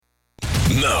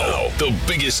Now, the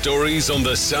biggest stories on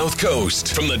the South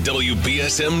Coast from the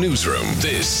WBSM Newsroom.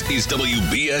 This is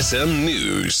WBSM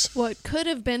News. What could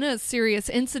have been a serious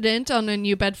incident on a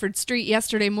New Bedford street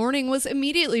yesterday morning was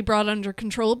immediately brought under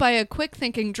control by a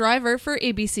quick-thinking driver for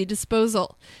ABC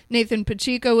Disposal. Nathan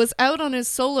Pacheco was out on his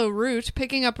solo route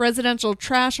picking up residential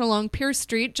trash along Pierce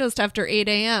Street just after 8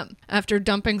 a.m. After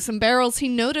dumping some barrels, he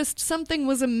noticed something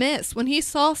was amiss when he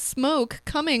saw smoke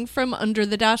coming from under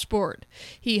the dashboard.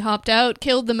 He hopped out,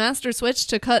 killed the master switch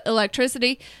to cut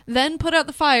electricity, then put out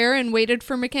the fire and waited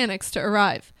for mechanics to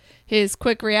arrive. His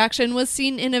quick reaction was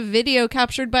seen in a video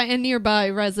captured by a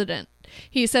nearby resident.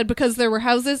 He said because there were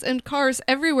houses and cars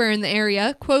everywhere in the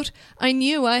area, quote, "I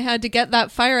knew I had to get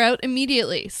that fire out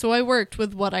immediately, so I worked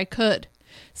with what I could."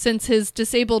 Since his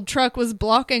disabled truck was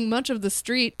blocking much of the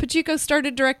street, Pacheco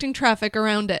started directing traffic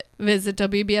around it. Visit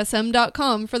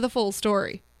WBSM.com for the full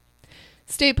story.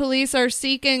 State police are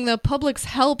seeking the public's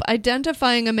help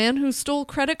identifying a man who stole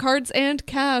credit cards and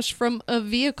cash from a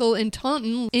vehicle in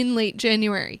Taunton in late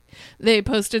January. They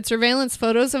posted surveillance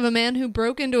photos of a man who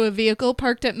broke into a vehicle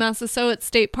parked at Massasoit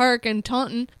State Park in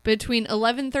Taunton between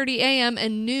 11:30 a.m.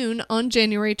 and noon on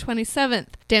January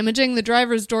 27th, damaging the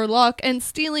driver's door lock and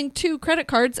stealing 2 credit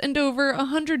cards and over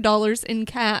 $100 in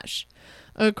cash.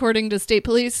 According to state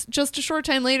police, just a short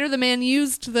time later, the man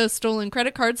used the stolen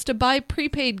credit cards to buy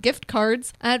prepaid gift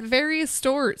cards at various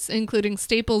stores, including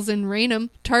Staples in Raynham,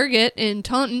 Target in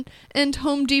Taunton, and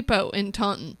Home Depot in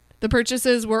Taunton. The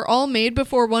purchases were all made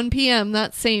before 1 p.m.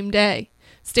 that same day.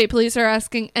 State police are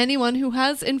asking anyone who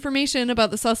has information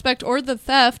about the suspect or the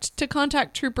theft to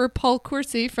contact Trooper Paul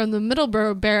Coursey from the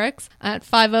Middleborough Barracks at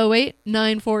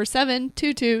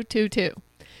 508-947-2222.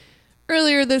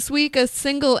 Earlier this week, a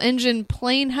single-engine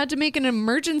plane had to make an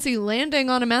emergency landing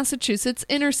on a Massachusetts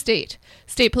interstate.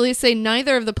 State police say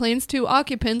neither of the plane's 2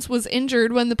 occupants was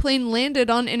injured when the plane landed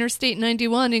on Interstate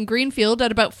 91 in Greenfield at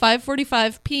about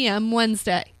 5:45 p.m.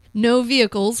 Wednesday. No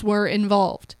vehicles were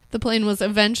involved. The plane was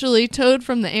eventually towed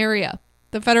from the area.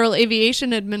 The Federal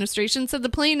Aviation Administration said the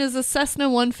plane is a Cessna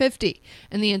 150,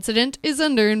 and the incident is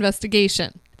under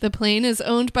investigation. The plane is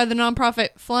owned by the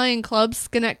nonprofit Flying Club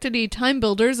Schenectady Time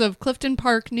Builders of Clifton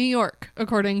Park, New York,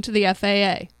 according to the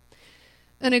FAA.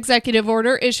 An executive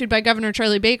order issued by Governor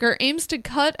Charlie Baker aims to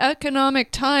cut economic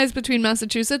ties between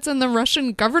Massachusetts and the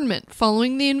Russian government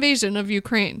following the invasion of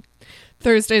Ukraine.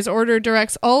 Thursday's order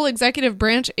directs all executive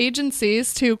branch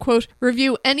agencies to, quote,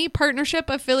 review any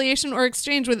partnership, affiliation, or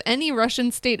exchange with any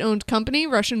Russian state-owned company,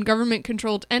 Russian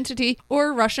government-controlled entity,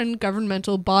 or Russian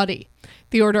governmental body.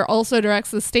 The order also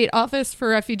directs the State Office for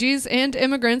Refugees and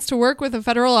Immigrants to work with the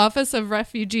Federal Office of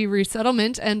Refugee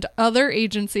Resettlement and other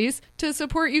agencies to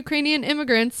support Ukrainian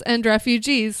immigrants and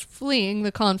refugees fleeing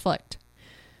the conflict.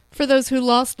 For those who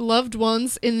lost loved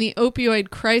ones in the opioid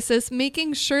crisis,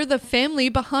 making sure the family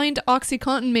behind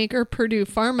OxyContin maker Purdue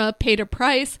Pharma paid a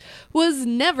price was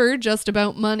never just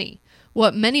about money.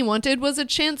 What many wanted was a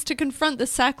chance to confront the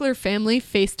Sackler family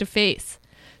face-to-face.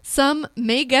 Some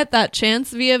may get that chance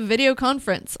via video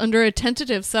conference under a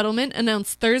tentative settlement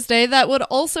announced Thursday that would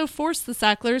also force the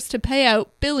Sacklers to pay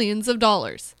out billions of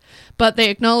dollars. But they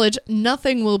acknowledge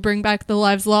nothing will bring back the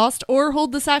lives lost or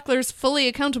hold the Sacklers fully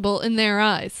accountable in their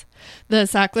eyes. The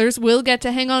Sacklers will get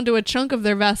to hang on to a chunk of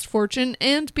their vast fortune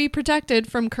and be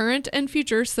protected from current and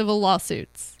future civil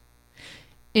lawsuits.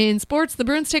 In sports, the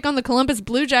Bruins take on the Columbus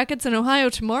Blue Jackets in Ohio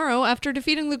tomorrow after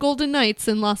defeating the Golden Knights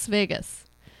in Las Vegas.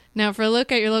 Now for a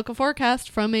look at your local forecast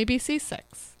from ABC6.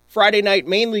 Friday night,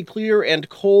 mainly clear and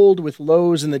cold with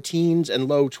lows in the teens and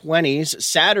low 20s.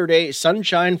 Saturday,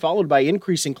 sunshine followed by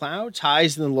increasing clouds,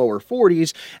 highs in the lower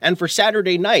 40s. And for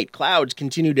Saturday night, clouds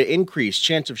continue to increase.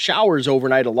 Chance of showers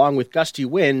overnight along with gusty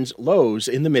winds, lows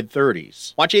in the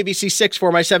mid-30s. Watch ABC6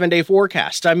 for my 7-day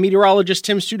forecast. I'm meteorologist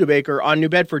Tim Studebaker on New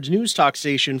Bedford's news talk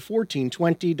station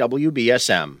 1420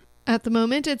 WBSM. At the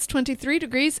moment, it's 23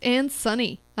 degrees and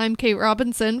sunny. I'm Kate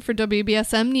Robinson for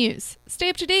WBSM News. Stay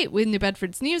up to date with New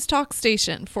Bedford's news talk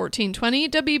station, 1420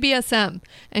 WBSM,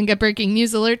 and get breaking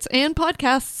news alerts and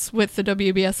podcasts with the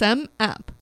WBSM app.